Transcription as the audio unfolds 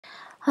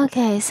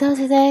Okay, so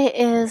today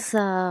is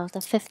the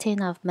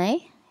 15th of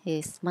May.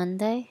 It's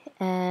Monday,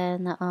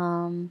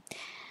 and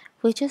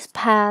we just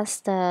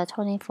passed the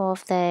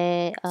 24th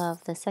day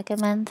of the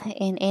second month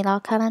in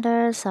Enoch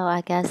calendar, so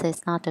I guess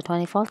it's not the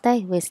 24th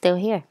day. We're still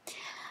here.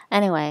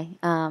 Anyway,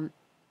 I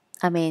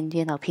mean,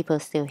 people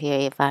still here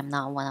if I'm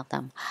not one of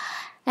them.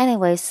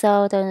 Anyway,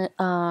 so the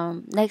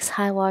next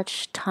high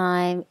watch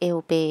time it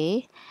will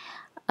be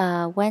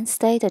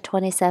Wednesday, the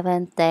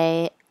 27th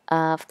day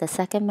of the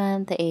second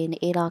month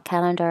in Enoch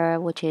calendar,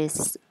 which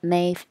is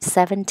May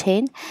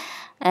 17th.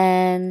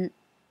 And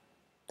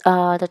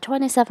the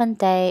 27th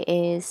day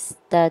is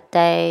the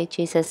day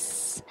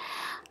Jesus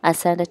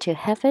ascended to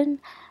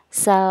heaven.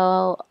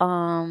 So,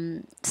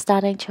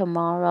 starting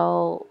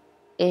tomorrow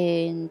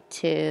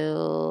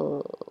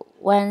into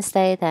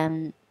Wednesday,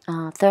 then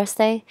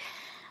Thursday,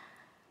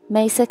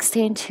 May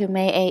 16 to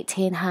May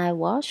 18 high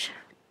watch.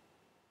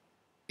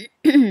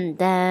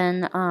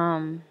 Then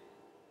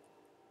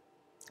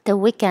the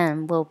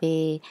weekend will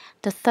be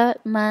the third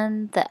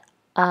month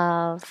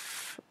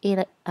of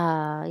the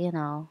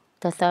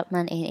third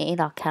month in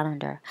Enoch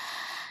calendar.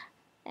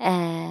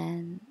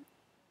 And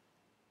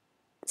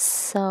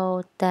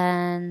so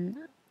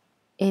then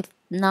if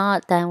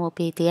not, then will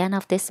be the end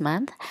of this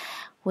month,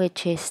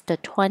 which is the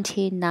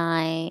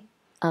 29th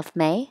of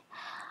May,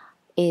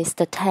 is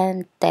the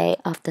 10th day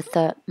of the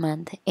third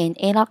month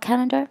in Enoch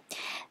calendar.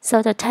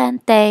 So the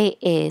 10th day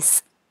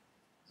is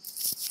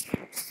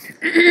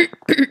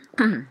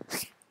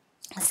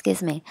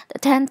excuse me, the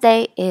 10th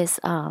day is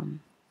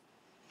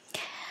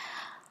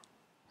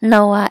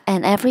Noah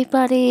and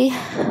everybody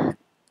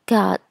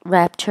got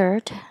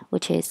raptured,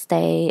 which is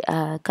they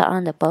got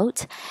on the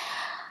boat.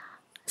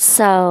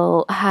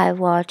 So I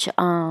watch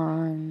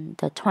on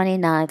the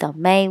 29th of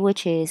May,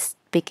 which is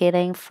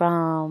beginning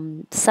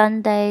from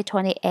Sunday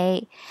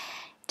 28th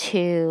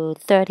to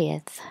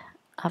 30th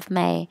of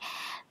May.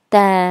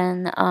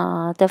 Then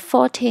the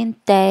 14th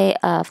day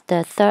of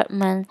the third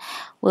month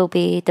will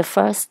be the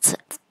first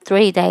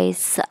 3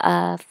 days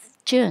of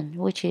June,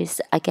 which is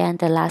again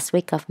the last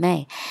week of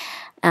May.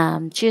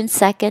 June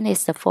 2nd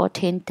is the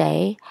 14th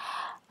day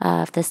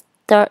of the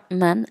third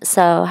month,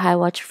 so I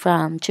watch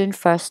from June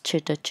 1st to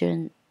the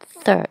June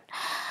 3rd.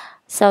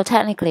 So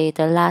technically,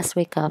 the last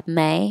week of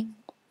May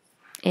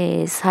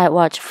is I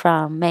watch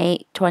from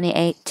May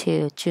 28th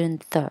to June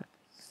 3rd.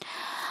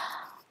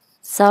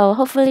 So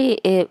hopefully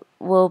it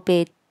will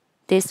be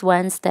this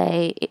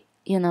Wednesday,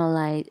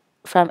 like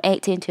from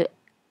 16 to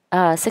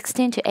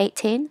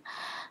 18,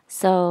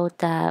 so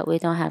that we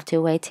don't have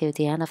to wait till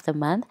the end of the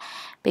month,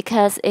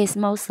 because it's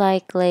most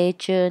likely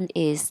June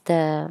is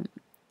the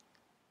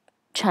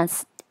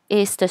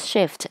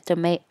shift to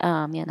make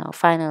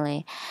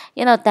finally,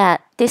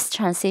 that this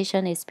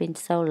transition has been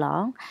so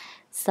long.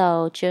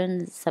 So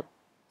June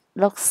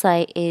looks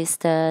like is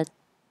the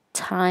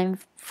time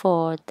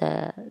for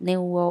the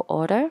new world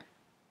order,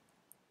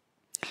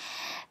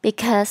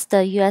 because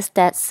the US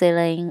debt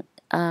ceiling,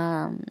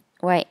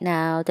 right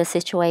now the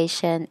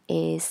situation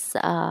is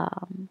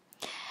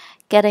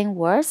getting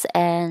worse,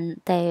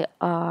 and they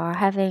are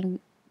having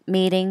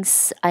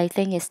meetings, I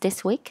think it's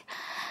this week.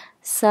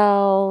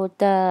 So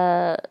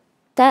the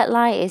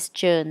deadline is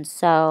June,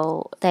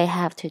 so they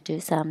have to do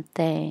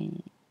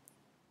something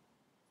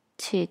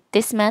to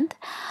this month.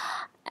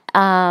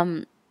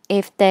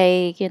 If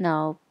they,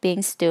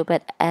 being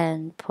stupid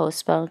and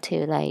postpone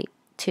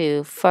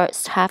to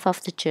first half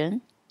of the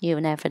June, you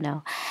never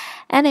know.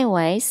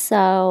 Anyway,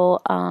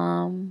 so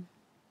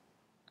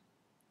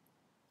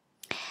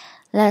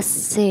let's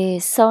see.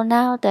 So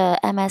now the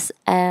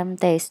MSM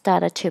they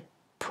started to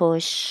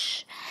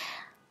push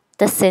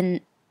the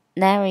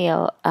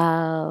scenario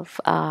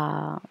of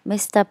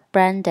Mr.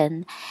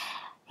 Brandon.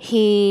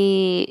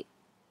 He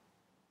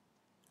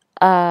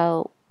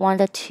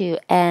wanted to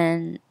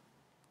end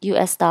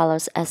US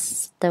dollars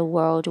as the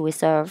world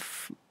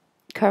reserve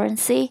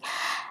currency,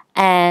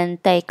 and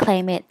they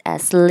claim it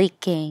as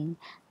leaking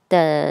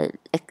the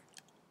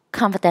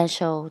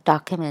confidential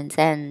documents,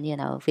 and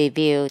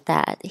reveal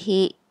that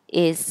he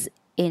is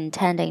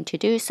intending to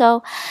do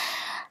so.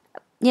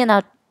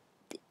 The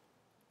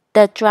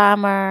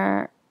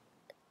drama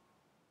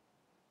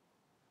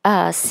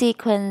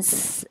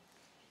sequence,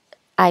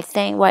 I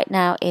think right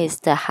now is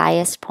the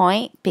highest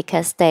point,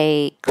 because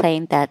they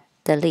claim that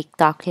they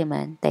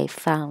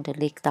found the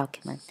leaked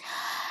document.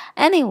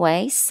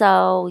 Anyway,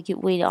 so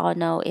we all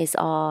know it's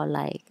all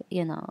like,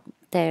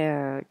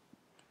 their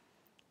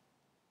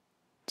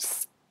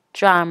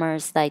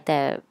dramas, like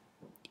they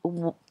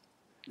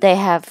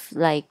have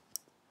like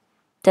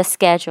the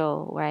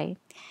schedule, right?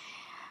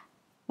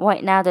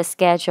 Right now the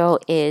schedule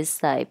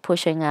is like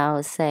pushing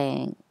out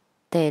saying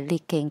they're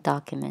leaking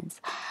documents.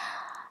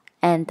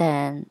 And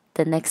then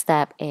the next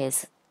step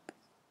is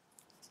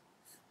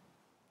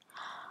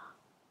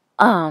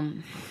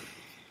um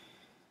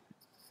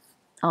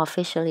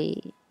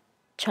officially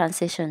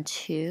transition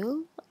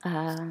to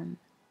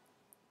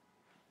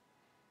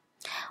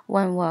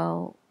one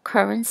world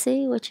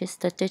currency, which is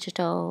the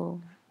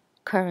digital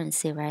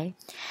currency, right?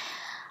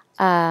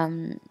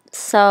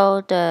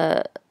 So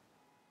the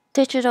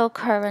digital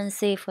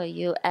currency for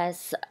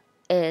US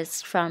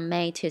is from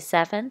May to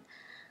 7.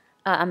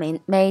 I mean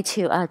May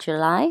to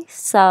July.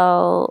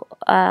 So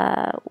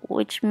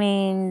which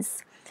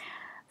means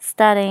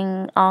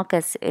starting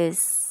August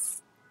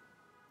is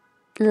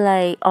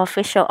like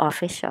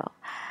official.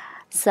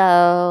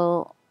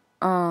 So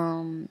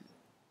um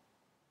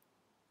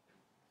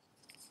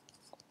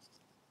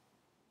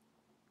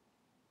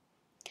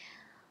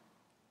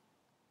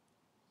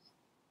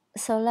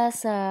so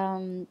let's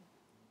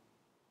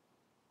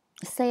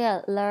stay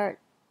alert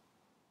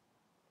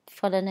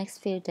for the next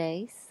few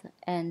days,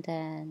 and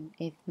then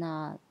if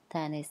not,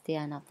 then it's the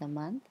end of the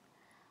month.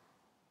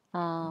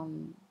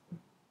 Um,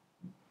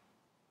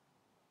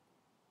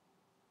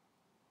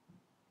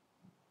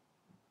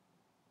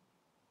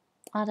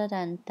 Other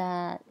than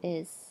that,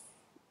 is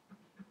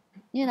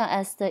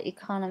as the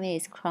economy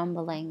is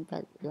crumbling,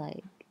 but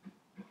like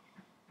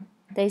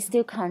they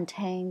still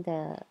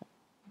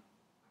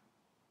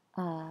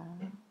uh,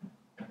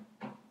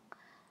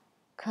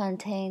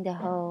 contain the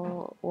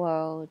whole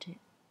world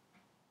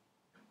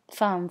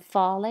from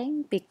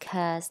falling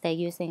because they're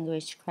using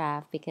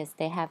witchcraft because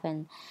they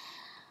haven't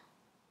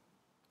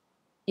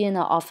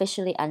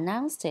officially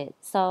announced it.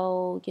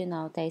 So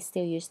they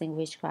still using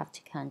witchcraft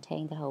to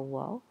contain the whole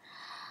world.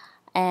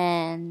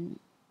 And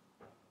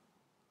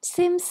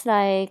seems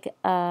like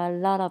a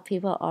lot of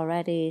people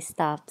already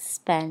stopped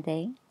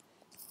spending.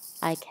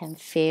 I can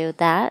feel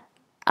that.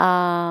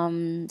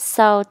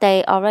 So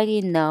they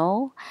already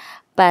know,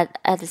 but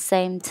at the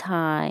same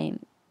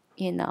time,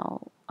 you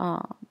know,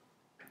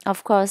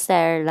 of course,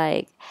 there are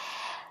like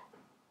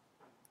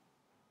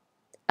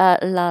a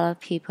lot of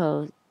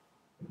people.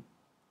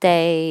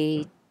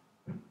 They,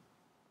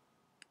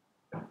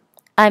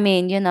 I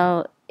mean,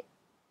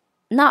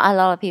 not a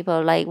lot of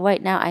people. Like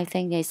right now, I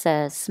think it's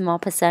a small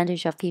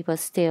percentage of people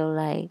still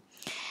like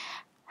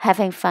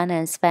having fun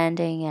and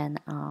spending and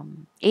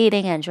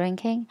eating and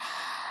drinking,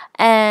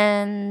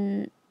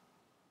 and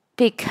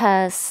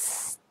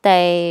because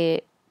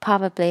they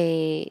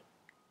probably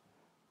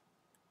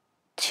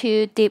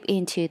too deep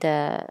into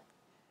the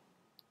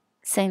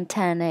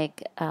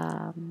satanic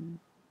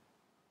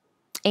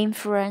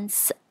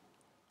influence,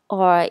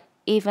 or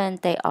even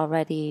they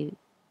already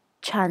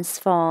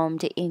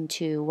transformed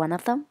into one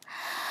of them.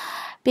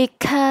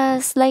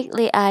 Because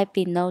lately I've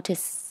been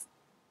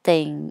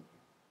noticing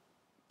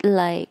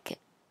like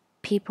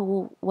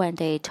people when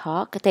they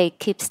talk, they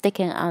keep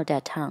sticking out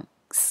their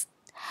tongues.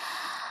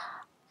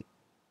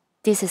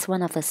 This is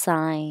one of the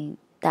signs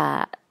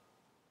that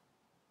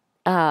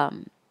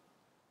um,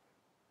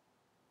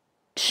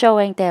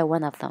 showing they're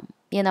one of them.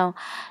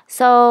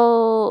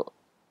 So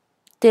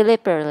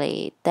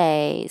deliberately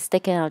they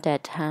sticking out their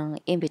tongue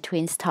in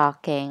between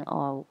talking,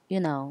 or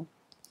in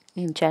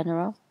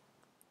general.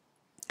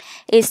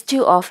 It's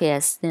too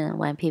obvious,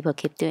 when people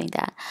keep doing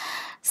that.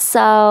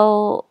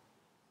 So,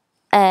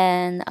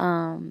 and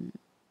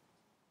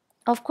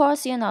of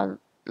course,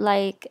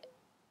 like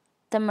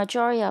the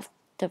majority of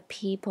the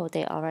people,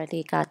 they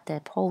already got the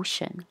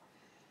potion.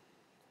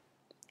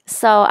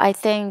 So I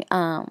think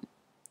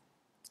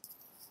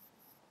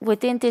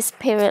within this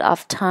period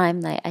of time,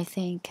 like I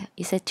think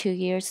is it 2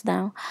 years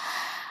now,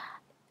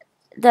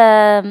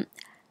 the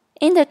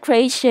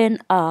integration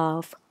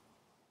of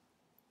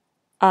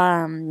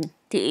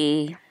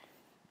the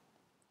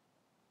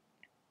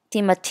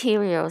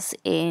materials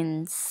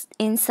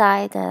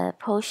inside the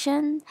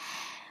potion,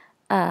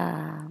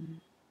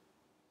 um,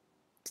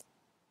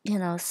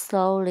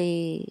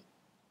 slowly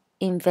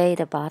invade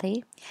the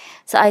body.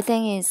 So I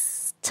think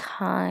it's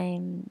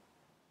time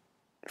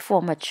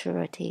for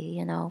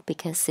maturity,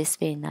 because it's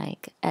been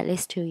like at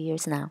least 2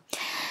 years now.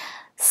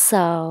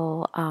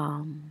 So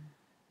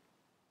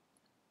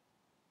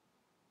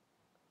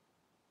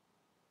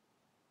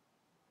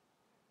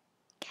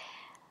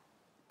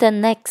the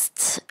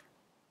next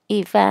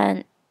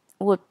event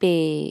would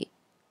be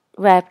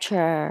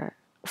rapture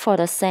for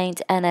the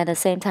saint, and at the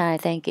same time I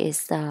think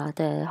is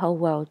the whole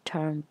world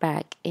turned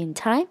back in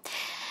time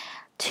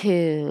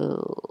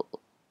to,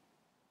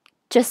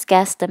 just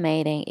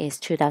guesstimating, is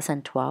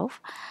 2012.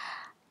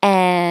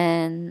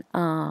 And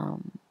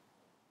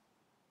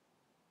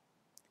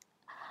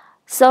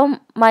so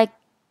my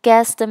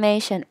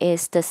guesstimation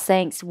is the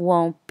saints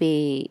won't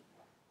be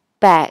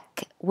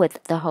back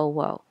with the whole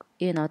world.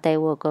 They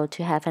will go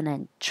to heaven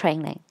and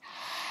training,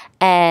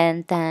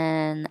 and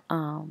then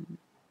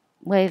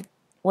wait,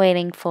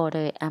 waiting for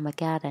the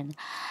Armageddon,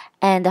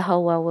 and the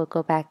whole world will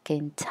go back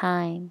in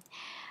time.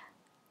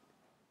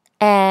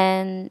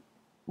 And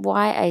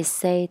why I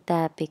say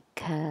that,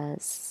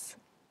 because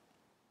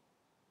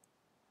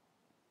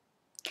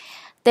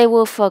they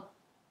will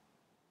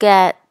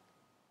forget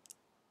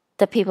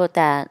the people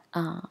that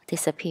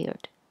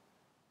disappeared.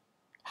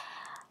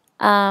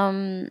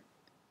 Um,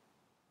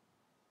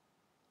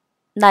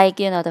 like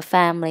the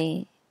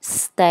family,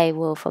 they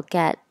will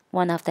forget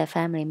one of their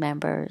family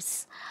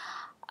members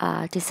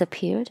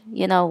disappeared.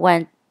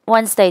 When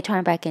once they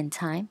turn back in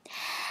time,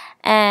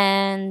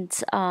 and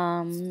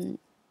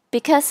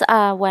because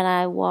when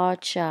I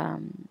watch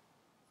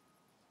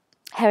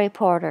Harry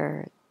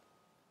Potter,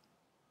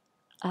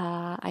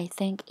 I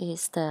think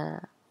is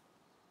the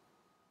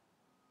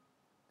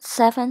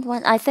seventh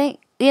one. I think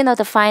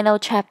the final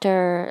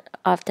chapter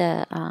of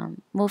the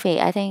movie.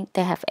 I think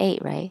they have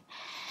eight, right?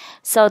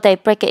 So they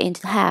break it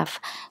into half.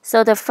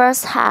 So the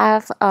first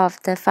half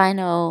of the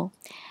final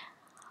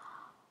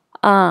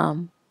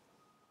um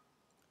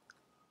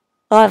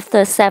of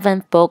the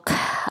seventh book,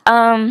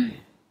 um,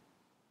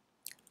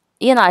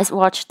 I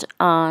watched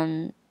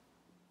on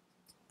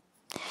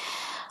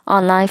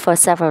online for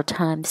several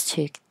times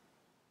to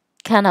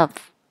kind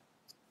of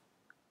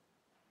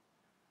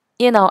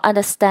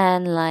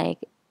understand like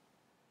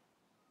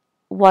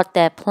what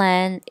their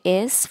plan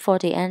is for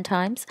the end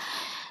times.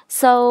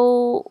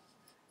 So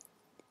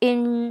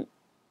in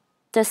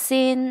the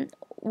scene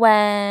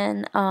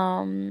when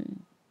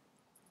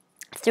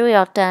three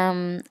of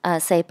them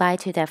say bye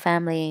to their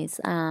families.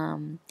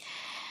 No,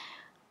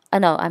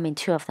 I mean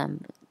two of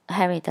them.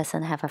 Harry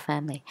doesn't have a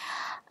family.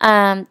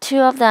 Two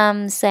of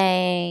them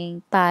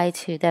saying bye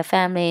to their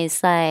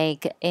families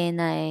like in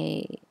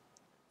a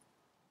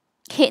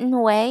hidden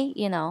way.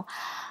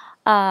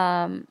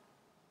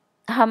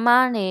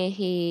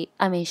 Hermione,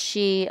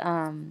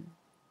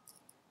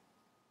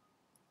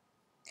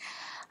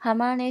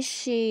 Hermione,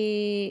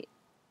 she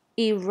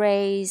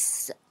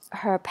erased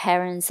her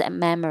parents'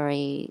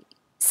 memories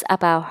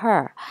about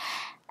her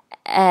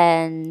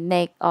and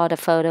make all the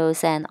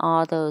photos and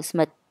all those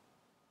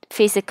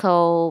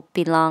physical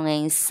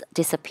belongings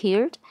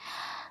disappeared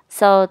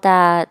so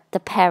that the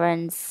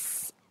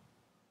parents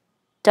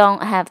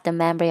don't have the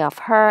memory of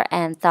her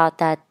and thought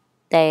that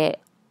they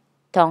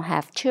don't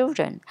have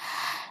children.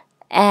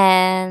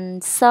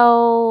 And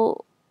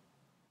so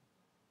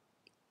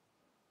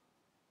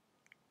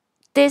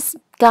this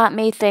got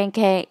me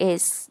thinking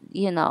is,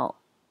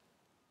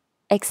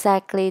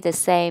 exactly the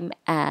same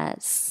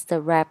as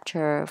the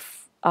rapture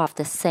of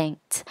the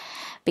saint,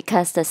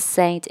 because the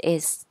saint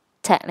is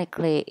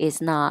technically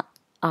is not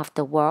of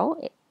the world.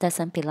 It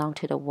doesn't belong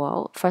to the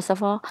world, first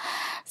of all.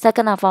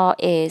 Second of all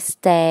is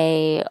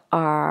they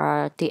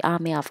are the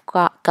army of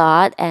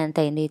God and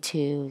they need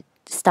to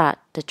start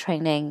the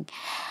training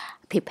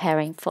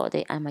preparing for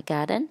the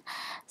Armageddon.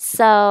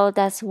 So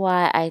that's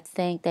why I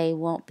think they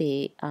won't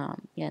be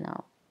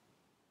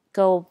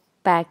go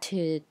back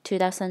to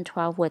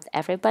 2012 with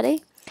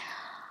everybody.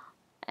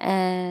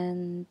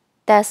 And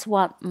that's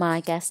what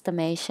my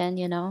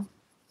guesstimation.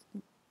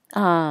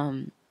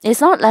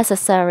 It's not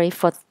necessary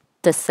for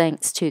the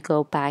saints to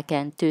go back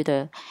and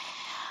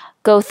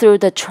go through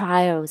the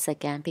trials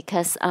again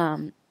because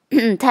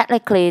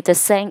technically the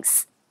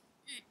saints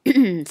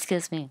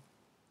excuse me,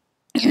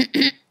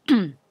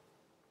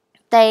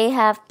 they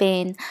have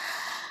been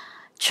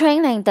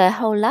training their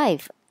whole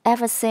life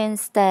ever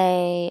since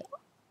they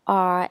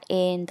are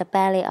in the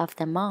belly of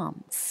their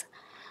moms.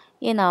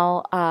 You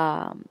know,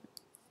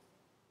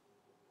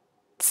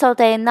 so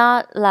they're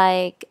not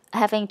like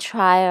having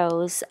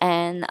trials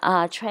and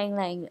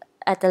training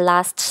at the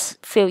last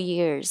few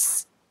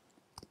years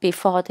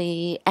before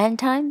the end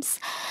times.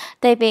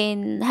 They've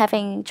been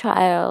having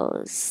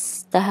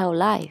trials the whole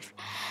life.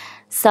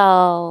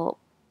 So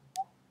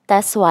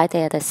that's why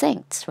they're the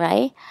saints,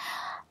 right?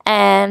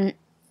 And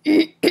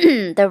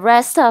the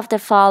rest of the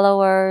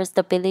followers,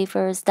 the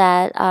believers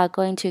that are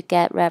going to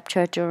get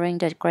raptured during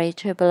the Great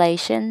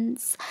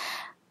Tribulations,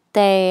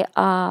 they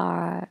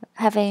are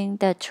having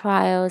the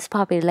trials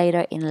probably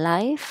later in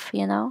life,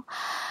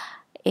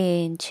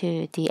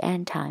 into the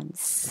end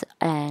times.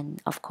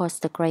 And of course,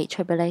 the Great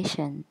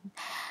Tribulation.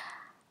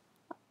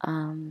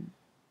 I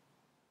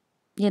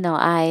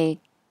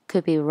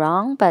could be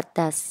wrong, but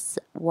that's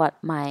what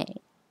my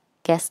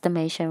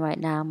guesstimation right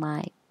now,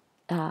 my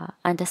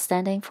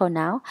understanding for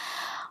now.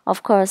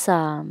 Of course,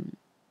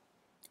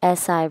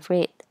 as I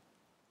read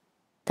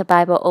the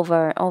Bible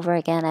over and over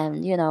again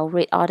and,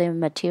 read all the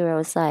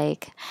materials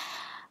like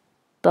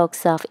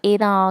books of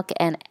Enoch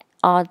and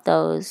all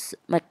those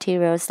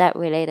materials that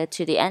related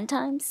to the end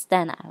times,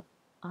 then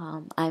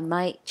I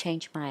might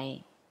change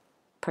my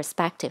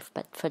perspective,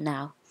 but for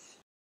now.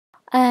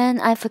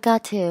 And I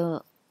forgot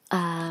to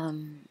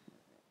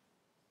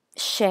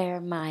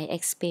share my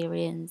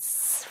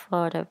experience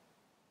for the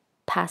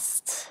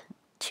past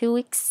 2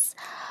 weeks.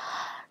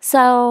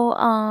 So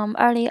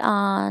early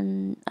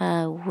on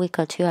a week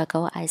or two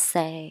ago, I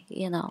say,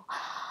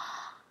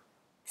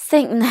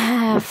 Satan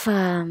have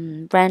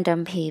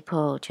random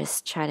people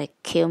just try to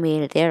kill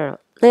me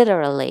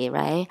literally,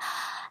 right?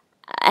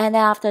 And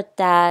after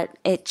that,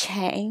 it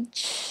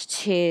changed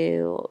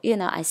to,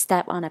 I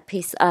step on a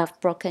piece of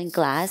broken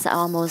glass,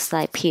 almost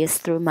like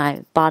pierced through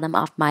my bottom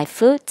of my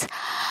foot,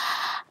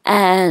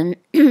 and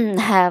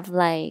have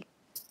like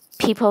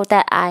people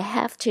that I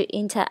have to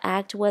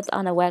interact with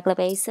on a regular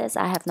basis.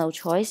 I have no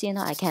choice,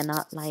 I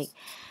cannot like,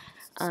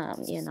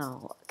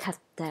 cut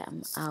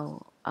them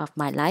out of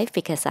my life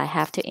because I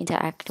have to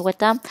interact with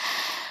them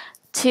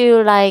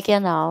to like,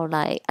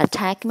 like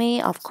attack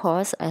me, of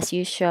course, as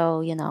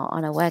usual,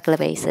 on a regular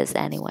basis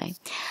anyway.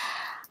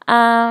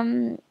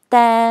 Then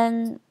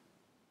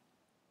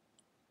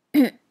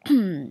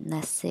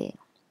Let's see.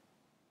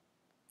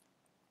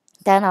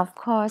 Then of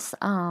course,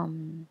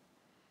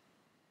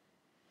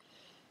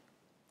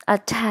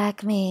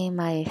 attack me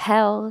my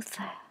health,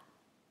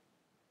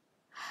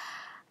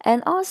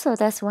 and also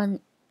that's one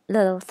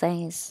little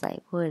thing is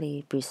like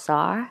really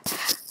bizarre.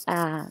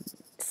 Um,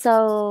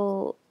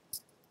 so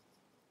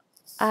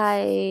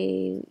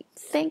I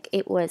think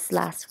it was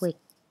last week,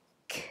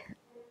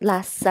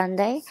 last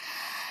Sunday,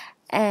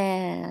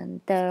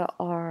 and there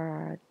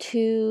are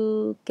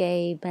two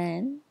gay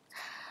men,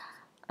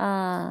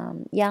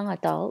 young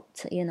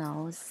adults,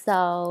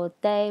 so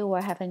they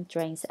were having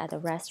drinks at a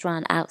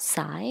restaurant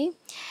outside,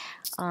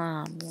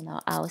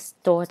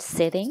 outdoor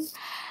sitting,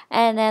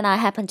 and then I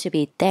happened to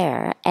be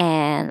there,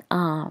 and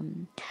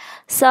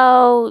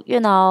so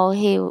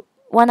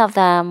one of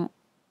them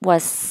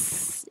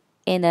was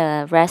in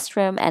a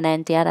restroom, and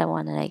then the other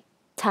one like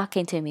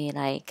talking to me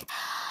like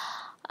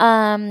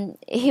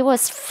he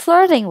was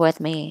flirting with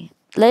me.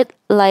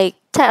 Like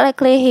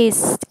technically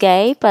he's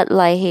gay, but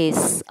like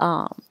he's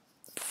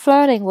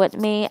flirting with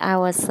me. I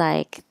was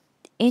like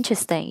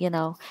interesting.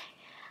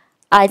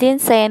 I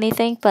didn't say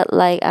anything, but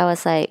like I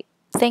was like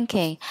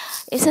thinking,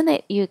 isn't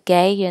it you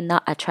gay? You're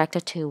not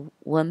attracted to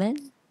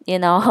women.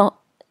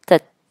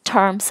 The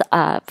terms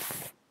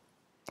of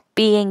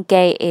being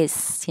gay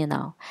is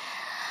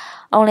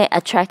only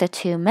attracted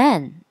to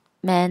men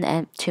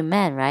and to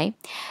men, right?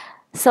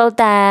 So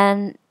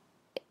then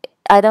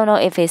I don't know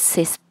if it's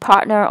his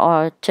partner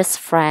or just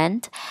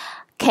friend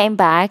came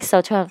back.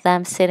 So two of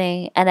them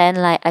sitting, and then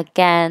like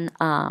again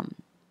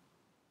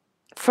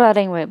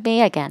flirting with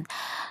me again.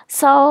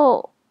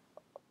 So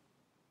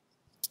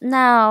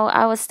now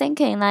I was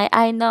thinking like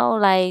I know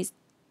like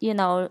you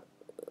know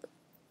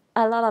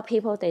a lot of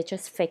people they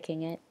just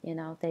faking it.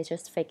 They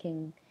just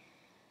faking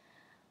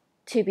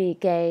to be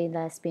gay,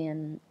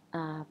 lesbian,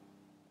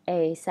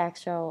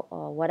 asexual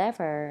or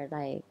whatever,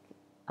 like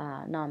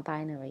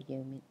non-binary.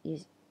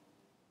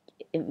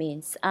 It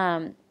means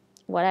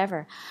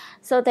whatever.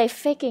 So they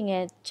faking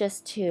it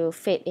just to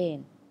fit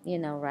in,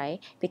 right?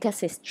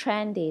 Because it's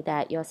trendy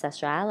that your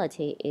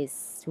sexuality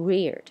is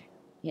weird,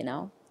 you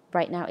know.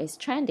 Right now it's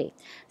trendy,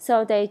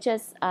 so they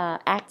just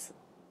act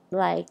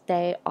like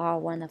they are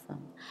one of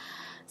them.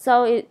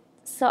 So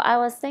I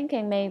was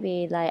thinking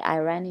maybe like I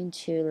ran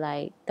into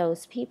like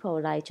those people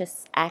like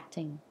just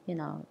acting,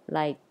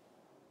 like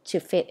to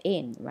fit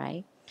in,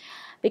 right?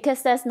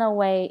 Because there's no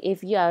way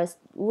if you are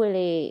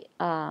really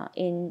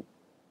in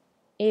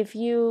if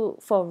you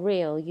for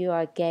real you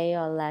are gay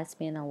or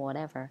lesbian or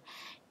whatever,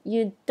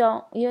 you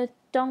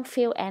don't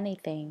feel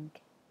anything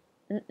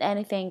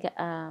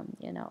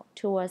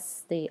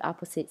towards the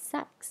opposite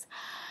sex.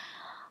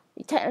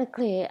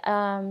 Technically,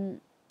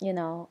 you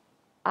know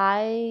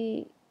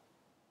I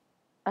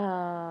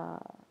uh,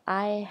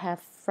 I have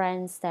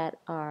friends that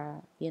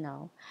are,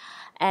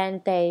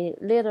 and they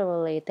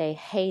literally they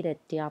hated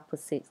the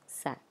opposite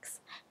sex.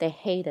 They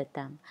hated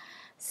them.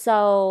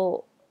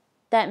 So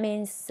that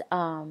means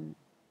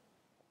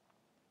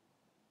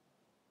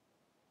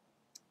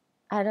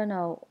I don't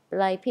know,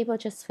 like people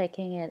just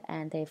faking it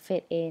and they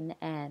fit in,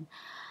 and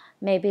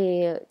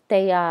maybe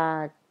they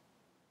are,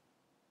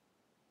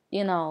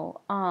 you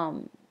know,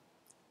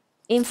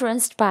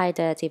 influenced by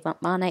the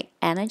demonic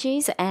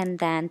energies, and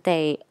then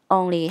they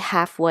only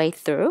halfway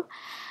through,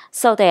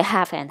 so they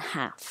half and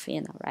half,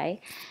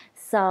 right?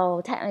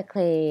 So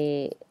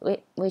technically,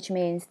 which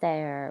means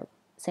their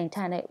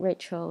satanic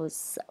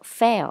rituals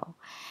fail.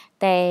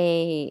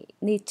 They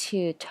need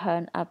to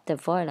turn up the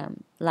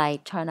volume,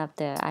 like turn up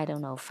the, I don't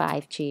know,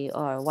 5G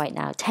or right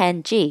now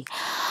 10G,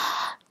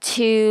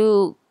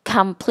 to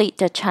complete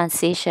the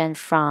transition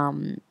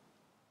from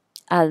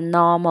a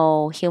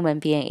normal human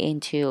being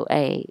into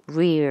a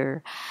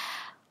real,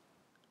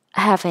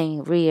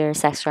 having real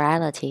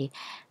sexuality,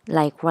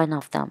 like one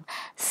of them.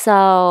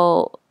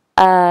 So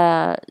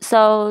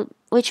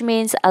which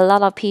means a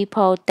lot of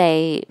people,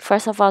 they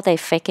first of all they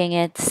faking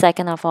it,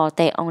 second of all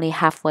they only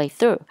halfway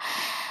through,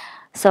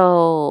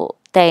 so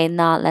they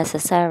not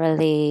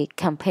necessarily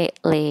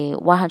completely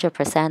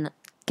 100%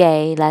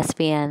 gay,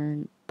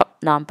 lesbian,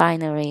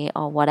 non-binary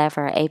or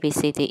whatever, A B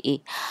C D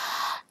E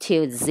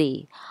to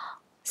Z.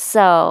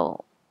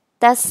 So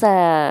that's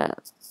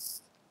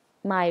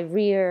my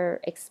real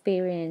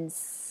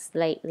experience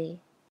lately.